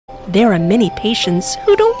There are many patients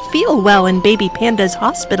who don't feel well in Baby Panda's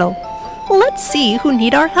hospital. Let's see who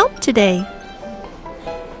need our help today.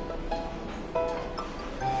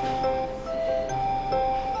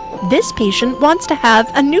 This patient wants to have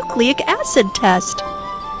a nucleic acid test.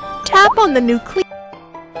 Tap on the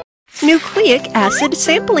nucleic acid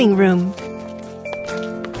sampling room.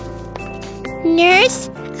 Nurse,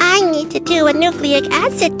 I need to do a nucleic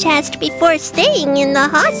acid test before staying in the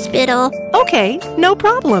hospital. Okay, no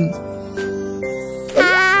problem.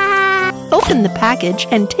 Open the package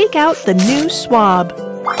and take out the new swab.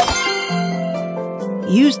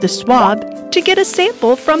 Use the swab to get a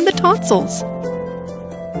sample from the tonsils.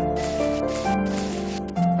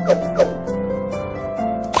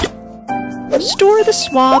 Store the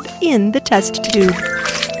swab in the test tube.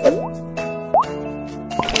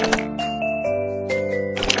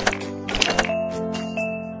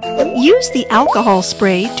 Use the alcohol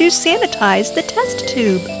spray to sanitize the test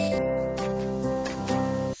tube.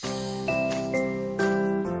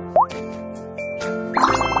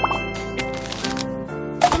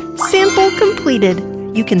 Sample completed.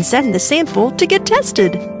 You can send the sample to get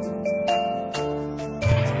tested.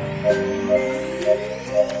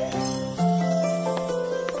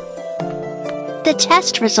 The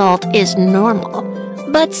test result is normal,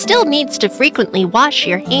 but still needs to frequently wash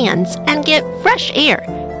your hands and get fresh air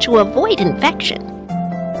to avoid infection.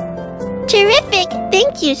 Terrific!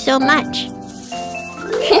 Thank you so much.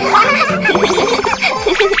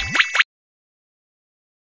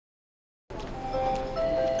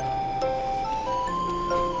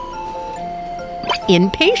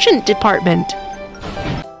 Inpatient department.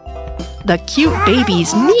 The cute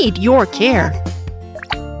babies need your care.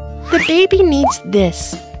 The baby needs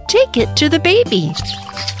this. Take it to the baby.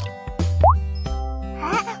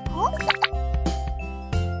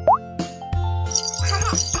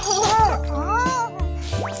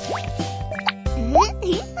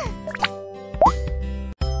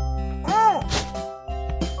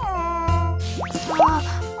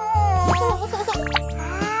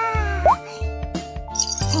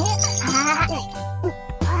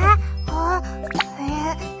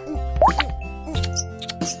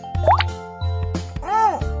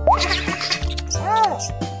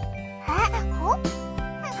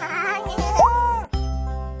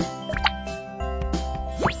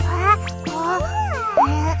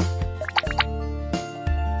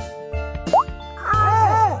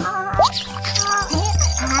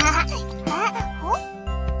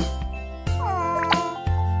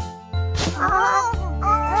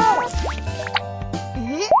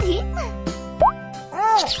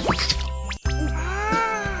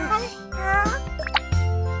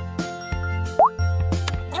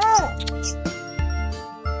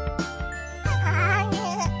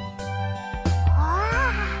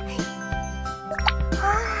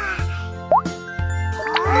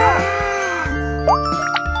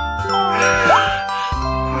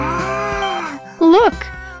 Look,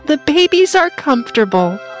 the babies are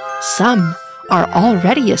comfortable. Some are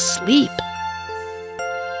already asleep.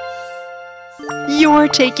 You're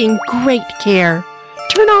taking great care.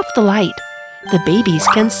 Turn off the light. The babies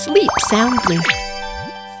can sleep soundly.